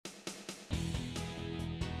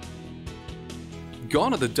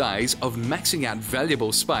Gone are the days of maxing out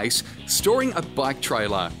valuable space storing a bike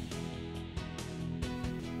trailer.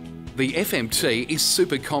 The FMT is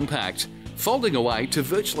super compact, folding away to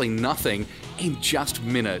virtually nothing in just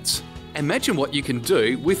minutes. Imagine what you can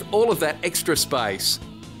do with all of that extra space.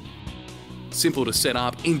 Simple to set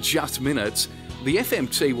up in just minutes, the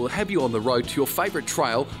FMT will have you on the road to your favourite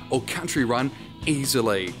trail or country run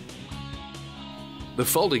easily. The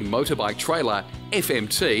folding motorbike trailer,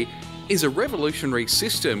 FMT, is a revolutionary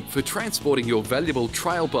system for transporting your valuable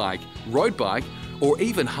trail bike, road bike, or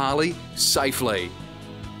even Harley safely.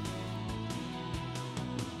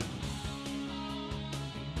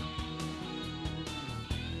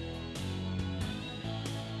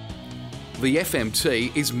 The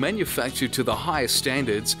FMT is manufactured to the highest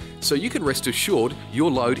standards, so you can rest assured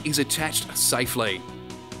your load is attached safely.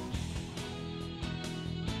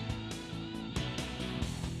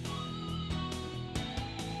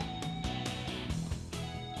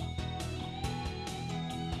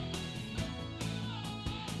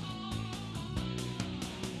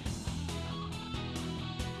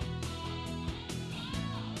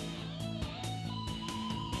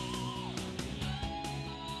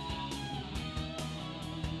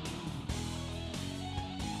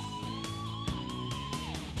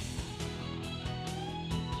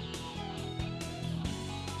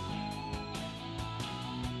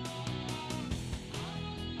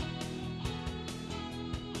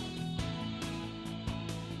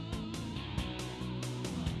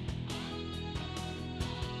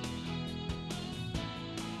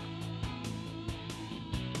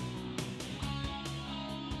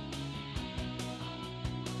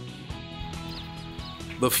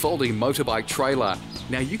 The folding motorbike trailer.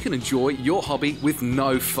 Now you can enjoy your hobby with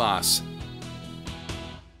no fuss.